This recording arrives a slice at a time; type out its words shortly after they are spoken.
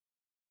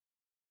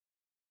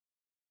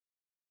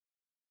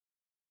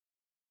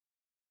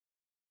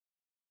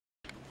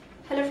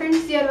Hello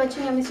friends, you are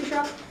watching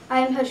MECSHOP. I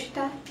am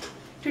Harshita.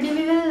 Today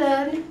we will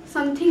learn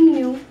something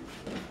new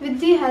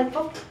with the help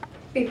of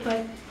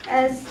paper,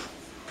 as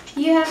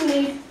you have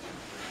made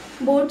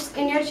boats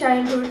in your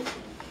childhood.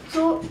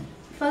 So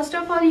first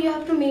of all you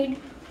have to make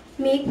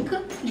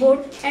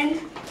boat, and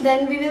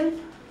then we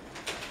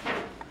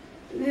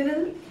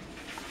will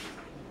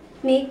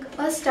make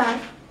a star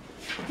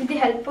with the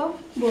help of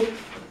boat.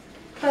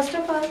 First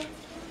of all,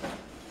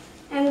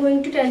 I am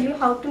going to tell you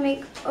how to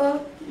make a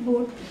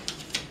boat.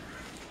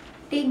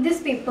 Take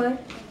this paper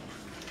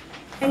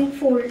and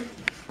fold,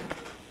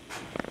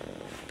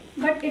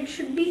 but it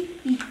should be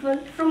equal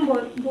from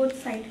both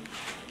sides.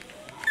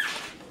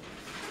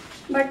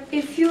 But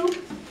if you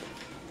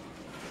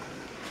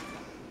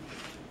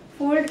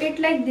fold it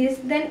like this,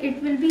 then it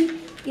will be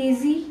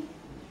easy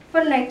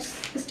for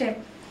next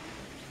step.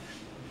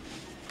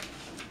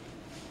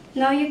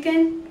 Now you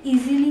can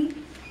easily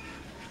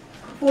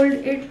fold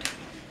it,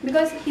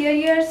 because here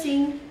you are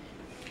seeing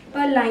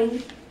a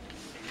line.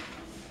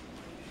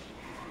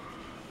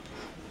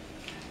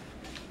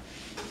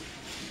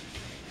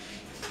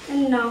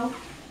 And now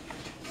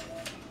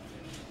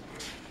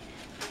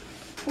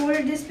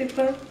fold this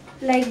paper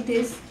like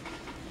this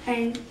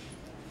and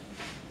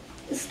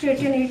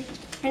straighten it,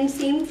 and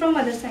same from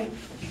other side.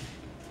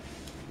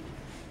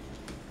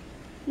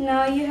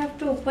 Now you have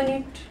to open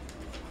it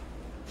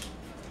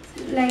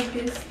like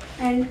this,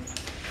 and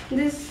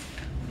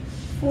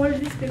fold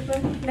this paper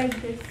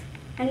like this,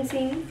 and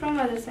same from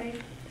other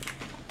side,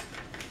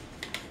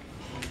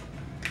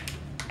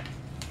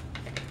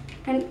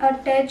 and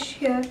attach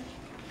here,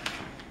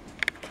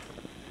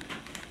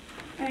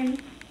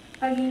 and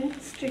again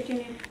straighten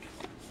it.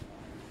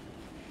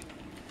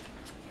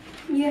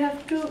 You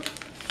have to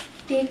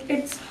take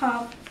its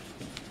half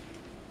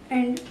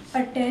and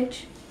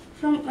attach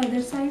from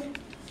other side,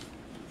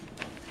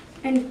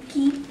 and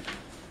keep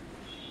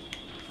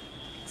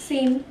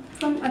same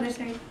from other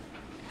side.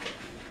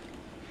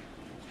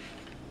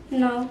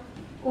 Now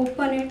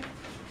open it,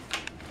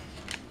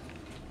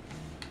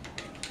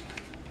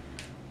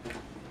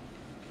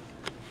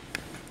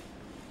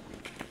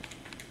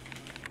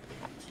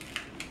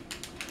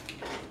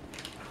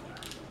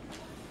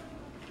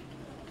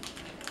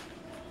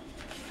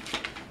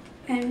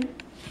 and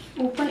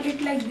open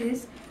it like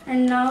this,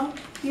 and now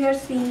you are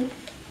seeing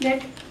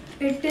that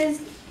it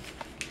is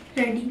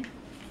ready.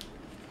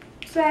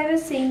 So I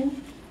was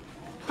saying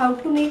how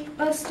to make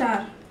a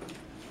star.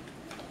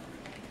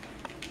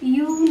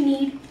 You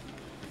need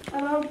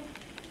about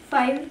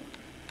 5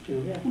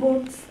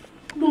 boats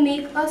to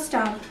make a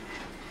star.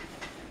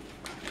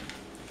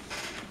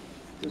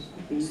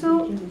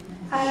 So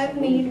I have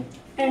made,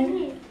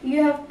 and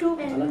you have to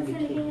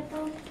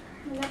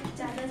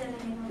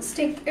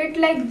stick it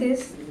like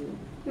this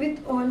with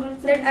all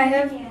that I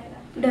have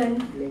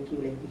done.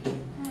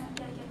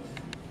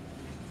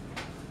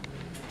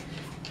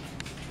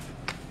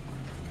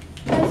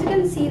 As you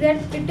can see that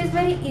it is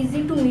very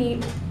easy to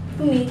make.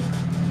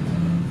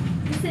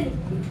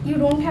 You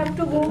don't have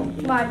to go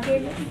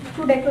market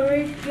to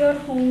decorate your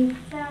home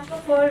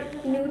for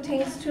new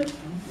things.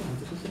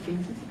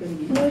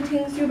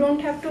 You don't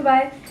have to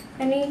buy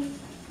any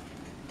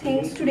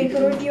things to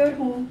decorate your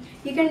home.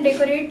 You can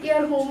decorate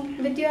your home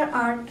with your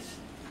art.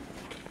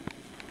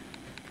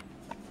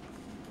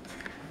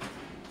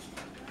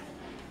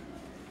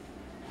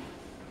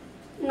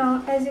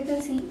 Now as you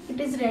can see, it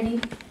is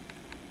ready.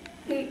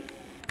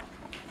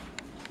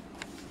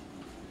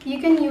 You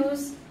can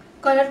use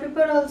color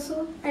paper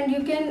also, and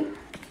you can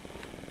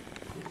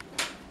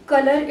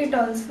color it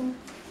also.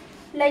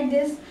 Like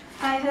this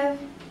I have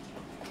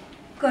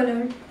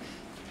colored.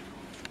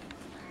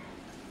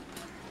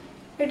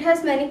 It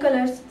has many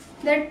colors,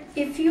 that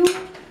if you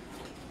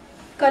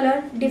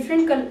color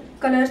different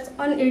colors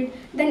on it,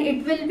 then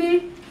it will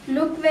be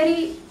look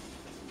very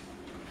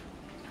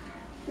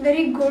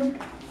good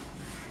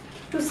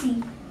to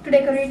see, to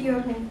decorate your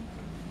home.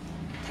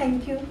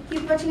 Thank you.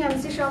 Keep watching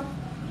MECSHOP.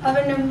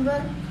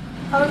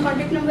 Our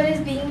contact number is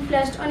being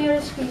flashed on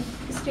your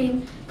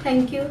screen.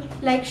 Thank you.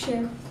 Like,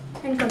 share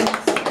and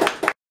comments.